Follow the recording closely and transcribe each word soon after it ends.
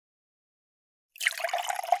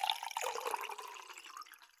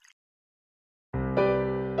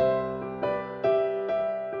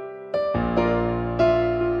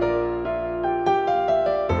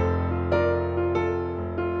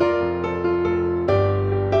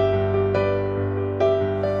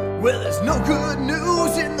Well, there's no good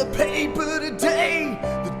news in the paper today.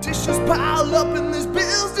 The dishes pile up and there's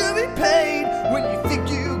bills to be paid. When you think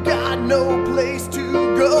you got no place to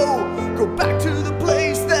go back to the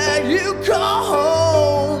place that you call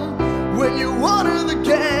home. When you're one of the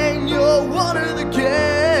gang, you're one of the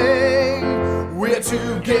gang. We're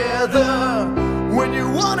together. When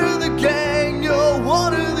you're one of the gang, you're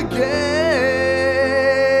one of the gang.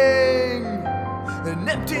 An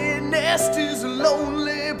empty nest is a lonely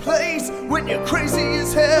place when you're crazy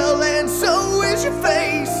as hell and so is your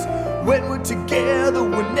face. When we're together,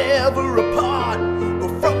 we're never apart.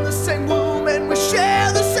 We're from the same womb and we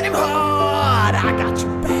share the same heart. I got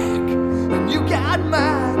your back and you got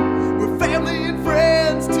mine. We're family and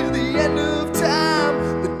friends to the end of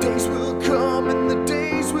time. The days will come and the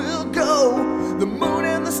days will go. The moon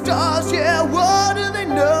and the stars, yeah, what do they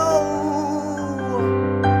know?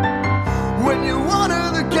 When you're one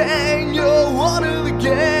of the gang, you're one of the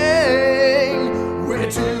gang. We're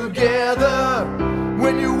together.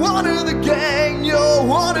 When you're one of the gang, you're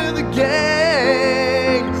one of the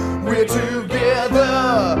gang. We're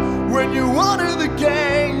together. When you're one of the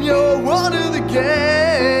gang, you're one of the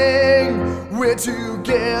gang. We're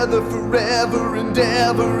together forever and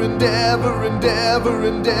ever and ever and ever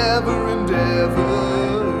and ever and ever.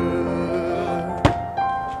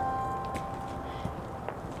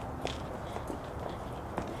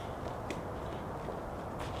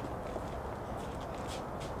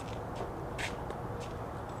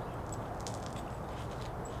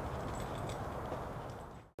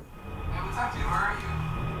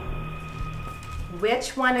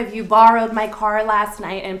 Which one of you borrowed my car last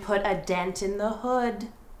night and put a dent in the hood?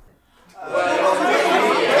 But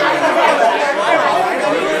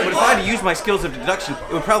if I had to use my skills of deduction,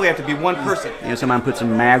 it would probably have to be one person. You know, someone put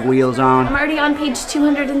some mag wheels on. I'm already on page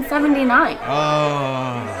 279.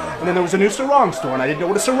 And then there was a new sarong store, and I didn't know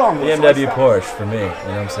what a sarong was. BMW Porsche for me, you know what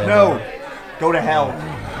I'm saying? No, go to hell.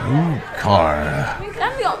 Car.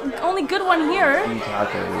 I'm the only good one here.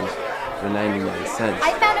 Tacos for 99 cents.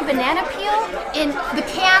 I found a banana peel in the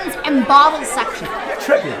cans and bottles section.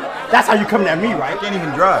 Tripping. That's how you coming at me, right? Can't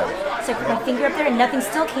even drive. So I put my finger up there and nothing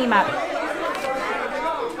still came out.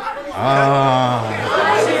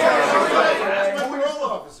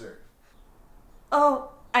 Oh,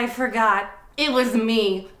 I forgot. It was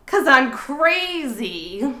me, 'cause I'm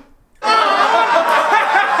crazy.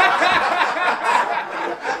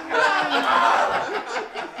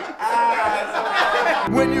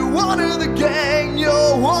 When you're one of the gang,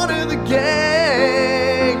 you're one of the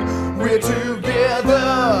gang. We're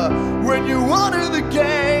together. When you're one of the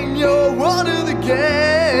gang, you're one of the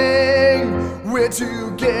gang. We're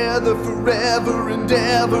together forever and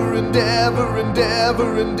ever and ever and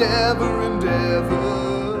ever and ever and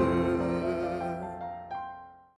ever.